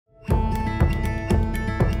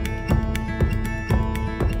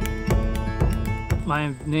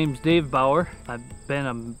My name's David Bauer. I've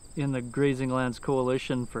been in the Grazing Lands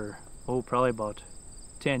Coalition for, probably about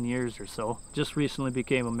 10 years or so. Just recently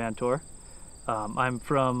became a mentor. I'm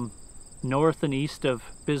from north and east of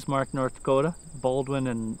Bismarck, North Dakota, Baldwin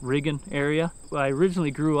and Riggin area. I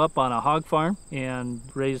originally grew up on a hog farm and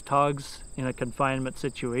raised hogs in a confinement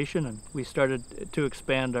situation, and we started to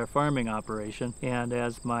expand our farming operation. And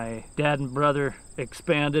as my dad and brother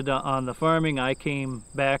expanded on the farming, I came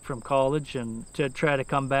back from college, and to try to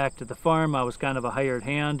come back to the farm, I was kind of a hired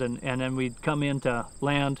hand, and then we'd come into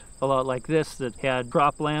land a lot like this that had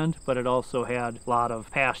cropland, but it also had a lot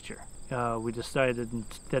of pasture. We decided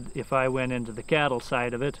that if I went into the cattle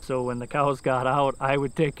side of it, so when the cows got out, I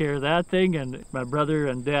would take care of that thing, and my brother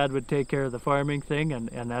and dad would take care of the farming thing,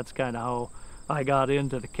 and that's kind of how I got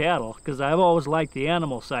into the cattle, because I've always liked the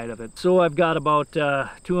animal side of it. So I've got about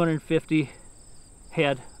 250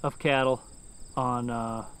 head of cattle on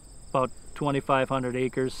about 2,500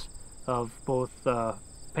 acres of both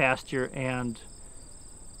pasture and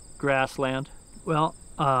grassland. Well,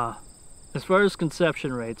 as far as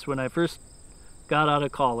conception rates, when I first got out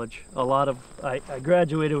of college, I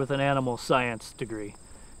graduated with an animal science degree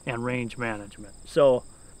and range management. So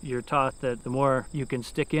you're taught that the more you can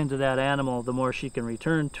stick into that animal, the more she can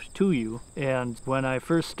return to you. And when I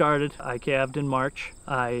first started, I calved in March.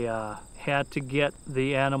 I had to get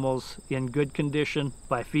the animals in good condition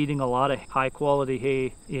by feeding a lot of high quality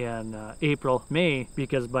hay in April, May,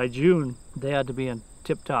 because by June they had to be in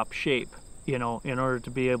tip-top shape, in order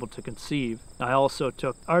to be able to conceive. I also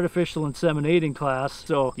took artificial inseminating class,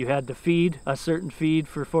 so you had to feed a certain feed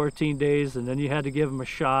for 14 days, and then you had to give them a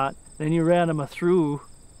shot. Then you ran them through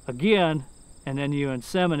again, and then you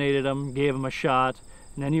inseminated them, gave them a shot,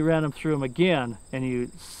 and then you ran them through them again, and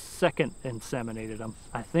you second inseminated them.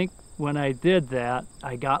 I think when I did that,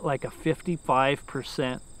 I got like a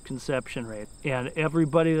 55% conception rate, and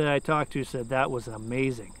everybody that I talked to said that was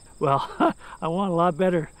amazing. Well, I want a lot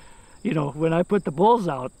better. When I put the bulls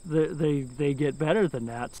out, they get better than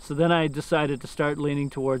that. So then I decided to start leaning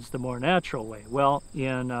towards the more natural way. Well,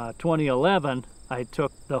 in 2011, I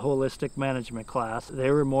took the holistic management class. They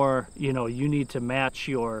were more, you need to match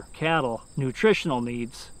your cattle nutritional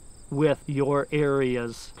needs with your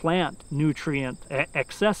area's plant nutrient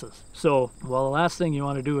excesses. So, the last thing you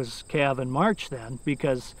want to do is calve in March then,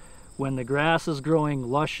 because when the grass is growing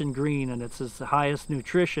lush and green and it's its highest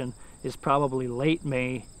nutrition is probably late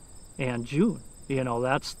May and June.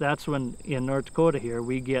 That's when in North Dakota here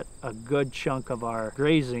we get a good chunk of our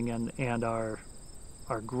grazing and our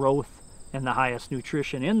growth and the highest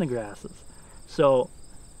nutrition in the grasses. So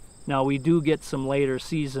now we do get some later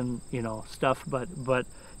season stuff, but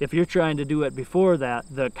if you're trying to do it before that,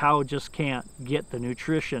 the cow just can't get the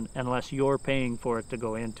nutrition unless you're paying for it to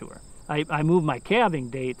go into her. I move my calving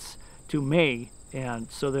dates to May, and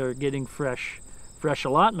so they're getting fresh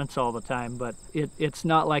allotments all the time, but it's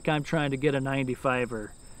not like I'm trying to get a 95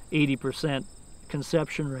 or 80%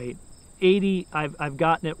 conception rate. 80, I've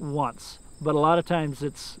gotten it once, but a lot of times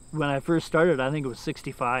it's, when I first started, I think it was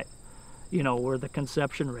 65, were the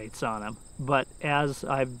conception rates on them. But as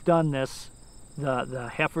I've done this,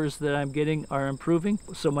 the heifers that I'm getting are improving,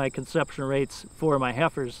 so my conception rates for my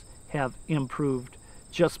heifers have improved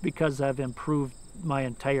just because I've improved my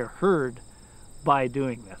entire herd by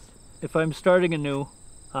doing this. If I'm starting anew,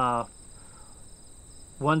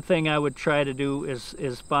 one thing I would try to do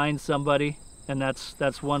is find somebody, and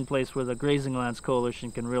that's one place where the Grazing Lands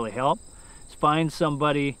Coalition can really help. Is find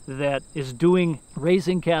somebody that is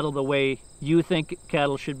raising cattle the way you think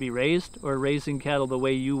cattle should be raised, or raising cattle the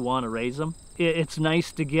way you want to raise them. It's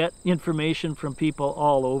nice to get information from people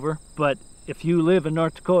all over, but if you live in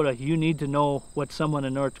North Dakota, you need to know what someone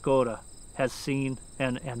in North Dakota has seen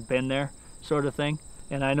and been there, sort of thing.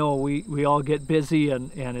 And I know we all get busy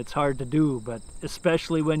and it's hard to do, but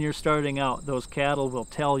especially when you're starting out, those cattle will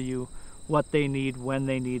tell you what they need, when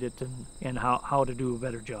they need it, and how to do a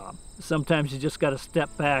better job. Sometimes you just got to step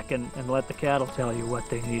back and let the cattle tell you what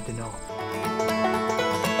they need to know.